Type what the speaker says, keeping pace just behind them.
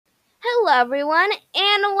Hello, everyone,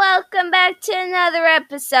 and welcome back to another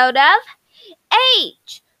episode of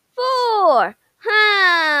H4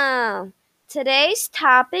 Home. Today's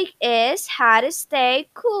topic is how to stay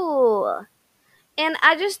cool. And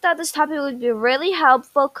I just thought this topic would be really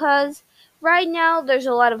helpful because right now there's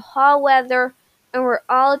a lot of hot weather and we're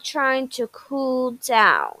all trying to cool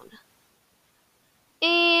down.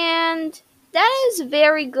 And that is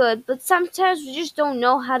very good, but sometimes we just don't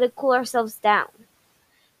know how to cool ourselves down.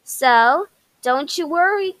 So, don't you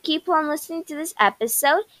worry, keep on listening to this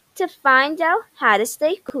episode to find out how to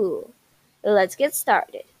stay cool. Let's get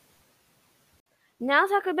started. Now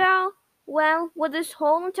talk about, what this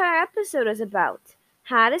whole entire episode is about.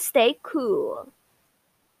 How to stay cool.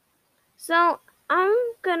 So, I'm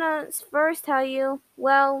gonna first tell you,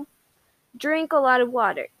 drink a lot of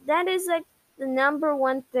water. That is like the number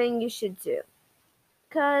one thing you should do.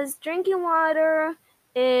 Because drinking water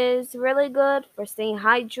is really good for staying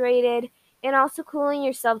hydrated and also cooling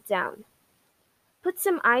yourself down. Put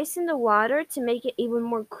some ice in the water to make it even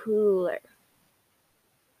more cooler.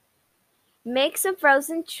 Make some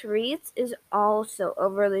frozen treats is also a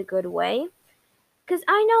really good way. Because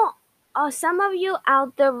I know some of you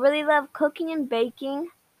out there really love cooking and baking.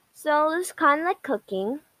 So it's kind of like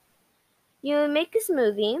cooking. You make a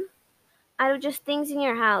smoothie out of just things in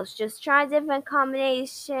your house. Just try different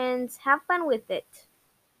combinations. Have fun with it.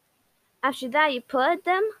 After that, you put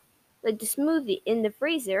them, like the smoothie, in the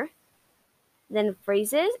freezer. Then it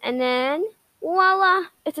freezes, and then voila!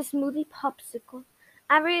 It's a smoothie popsicle.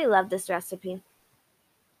 I really love this recipe.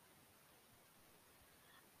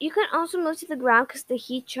 You can also move to the ground because the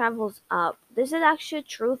heat travels up. This is actually a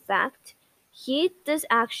true fact. Heat does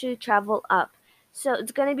actually travel up. So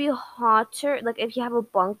it's going to be hotter, like if you have a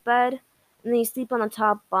bunk bed and then you sleep on the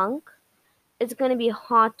top bunk, it's going to be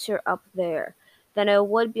hotter up there than it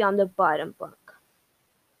would be on the bottom bunk.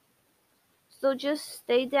 So just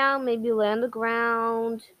stay down, maybe lay on the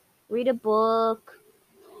ground, read a book,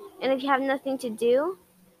 and if you have nothing to do,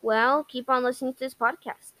 keep on listening to this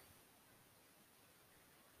podcast.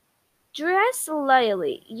 Dress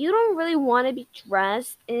lightly. You don't really want to be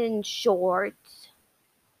dressed in shorts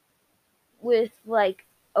with like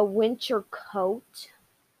a winter coat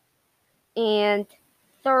and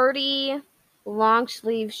 30 long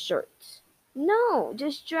sleeve shirts. No,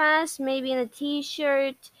 just dress maybe in a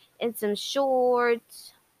t-shirt and some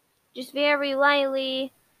shorts, just very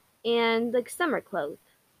lightly and like summer clothes.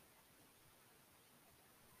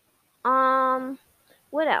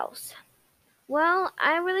 What else?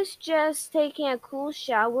 I really suggest taking a cool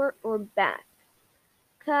shower or bath.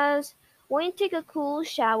 Because when you take a cool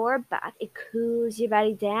shower or bath, it cools your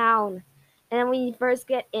body down. And then when you first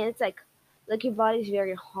get in, it's like your body's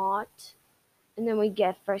very hot. And then when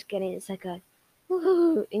you first get in, it's like a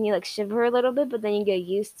woohoo, and you like shiver a little bit, but then you get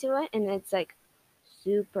used to it, and it's like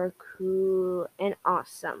super cool and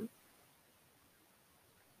awesome.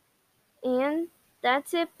 And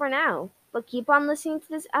that's it for now. But keep on listening to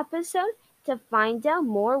this episode to find out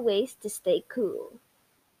more ways to stay cool.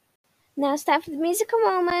 Now it's time for the musical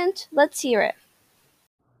moment. Let's hear it.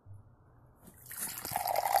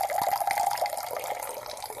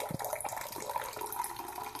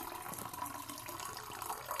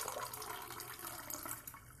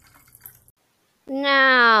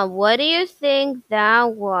 Now, what do you think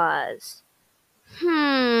that was?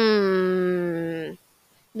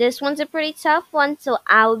 This one's a pretty tough one, so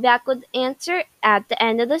I'll be back with the answer at the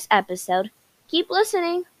end of this episode. Keep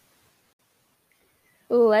listening.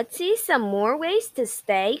 Let's see some more ways to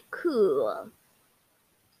stay cool.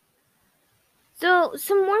 So,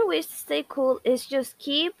 some more ways to stay cool is just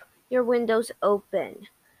keep your windows open.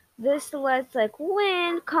 This lets like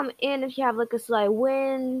wind come in if you have like a slight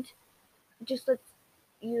wind. Just lets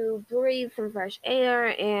you breathe some fresh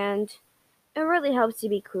air and it really helps you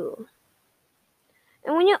be cool.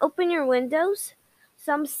 And when you open your windows,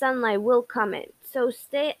 some sunlight will come in. So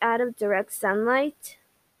stay out of direct sunlight.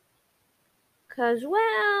 Because,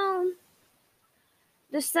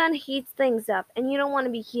 the sun heats things up and you don't want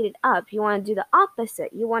to be heated up. You want to do the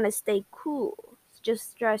opposite. You want to stay cool.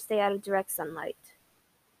 Just try to stay out of direct sunlight.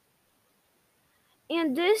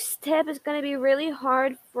 And this tip is going to be really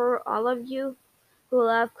hard for all of you who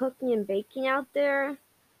love cooking and baking out there.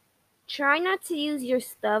 Try not to use your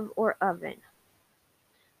stove or oven.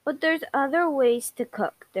 But there's other ways to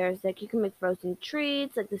cook. There's like you can make frozen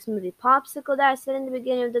treats, like the smoothie popsicle that I said in the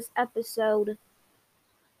beginning of this episode.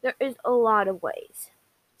 There is a lot of ways.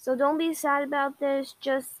 So don't be sad about this.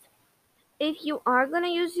 Just if you are going to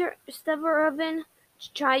use your stove or oven,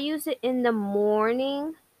 try use it in the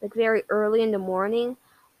morning, like very early in the morning,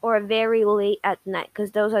 or very late at night, because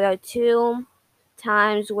those are the two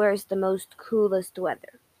times where it's the most coolest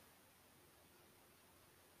weather.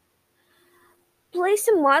 Play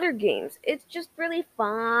some water games. It's just really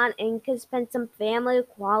fun and you can spend some family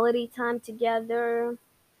quality time together.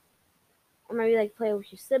 Or maybe like play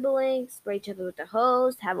with your siblings, spray each other with a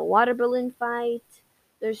hose, have a water balloon fight.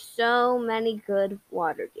 There's so many good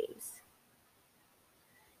water games.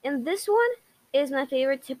 And this one is my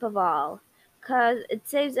favorite tip of all because it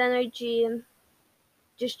saves energy.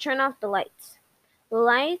 Just turn off the lights. The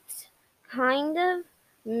lights kind of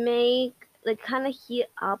kind of heat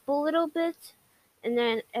up a little bit, and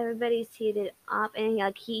then everybody's heated up and it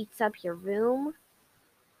like heats up your room.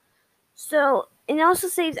 So it also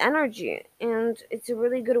saves energy and it's a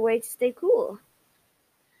really good way to stay cool.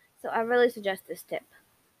 So I really suggest this tip.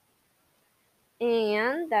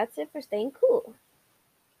 And that's it for staying cool.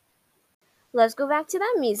 Let's go back to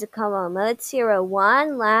that music. Come on, let's hear it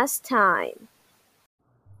one last time.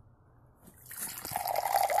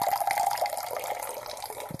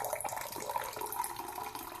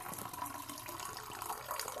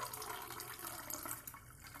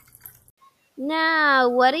 Now,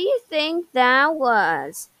 what do you think that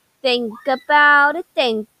was? Think about it,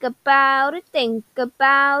 think about it, think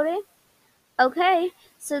about it. Okay,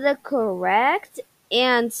 so the correct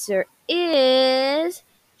answer is,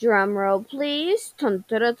 drum roll please.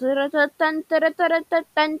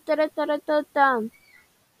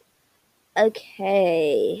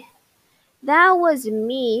 Okay, that was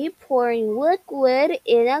me pouring liquid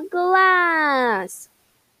in a glass.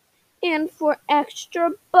 And for extra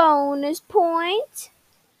bonus point,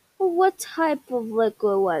 what type of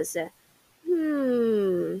liquid was it?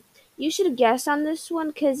 You should guess on this one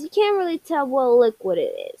because you can't really tell what liquid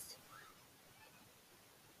it is.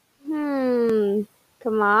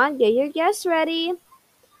 Come on, get your guess ready.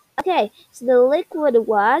 Okay, so the liquid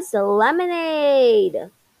was lemonade.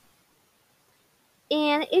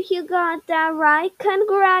 And if you got that right,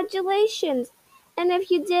 congratulations. And if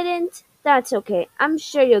you didn't, that's okay. I'm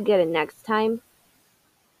sure you'll get it next time.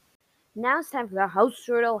 Now it's time for the house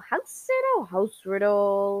riddle, house riddle, house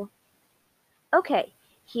riddle. Okay,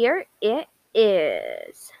 here it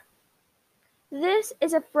is. This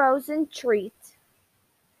is a frozen treat.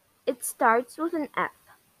 It starts with an F.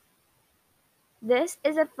 This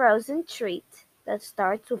is a frozen treat that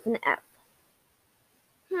starts with an F.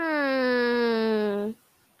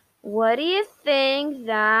 What do you think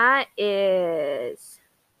that is?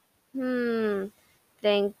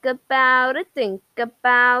 Think about it, think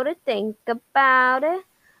about it, think about it.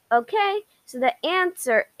 Okay, so the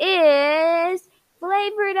answer is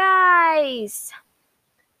flavored ice.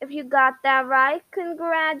 If you got that right,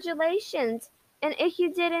 congratulations. And if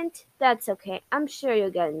you didn't, that's okay. I'm sure you'll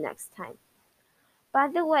get it next time. By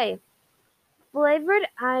the way, flavored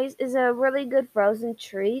ice is a really good frozen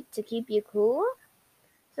treat to keep you cool.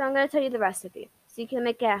 So I'm going to tell you the recipe so you can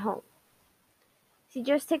make it at home. So you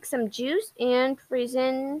just take some juice and freeze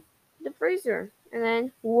in the freezer. And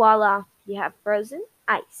then voila, you have frozen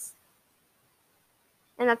ice.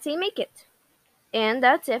 And that's how you make it. And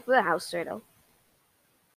that's it for the house riddle.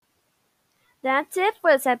 That's it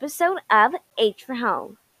for this episode of H for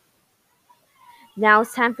Home. Now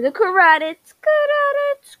it's time for the credits.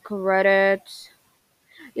 Credits.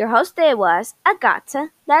 Your host today was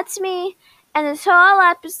Agata. That's me. And this whole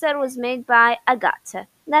episode was made by Agata.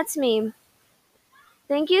 That's me.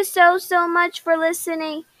 Thank you so much for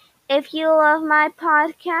listening. If you love my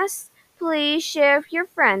podcast, please share with your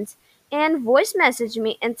friends and voice message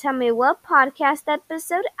me and tell me what podcast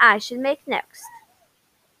episode I should make next.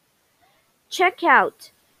 Check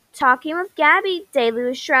out Talking with Gabby, Daily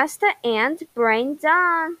with Shrestha, and Brain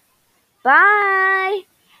Dawn. Bye!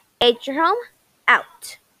 H your home,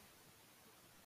 out.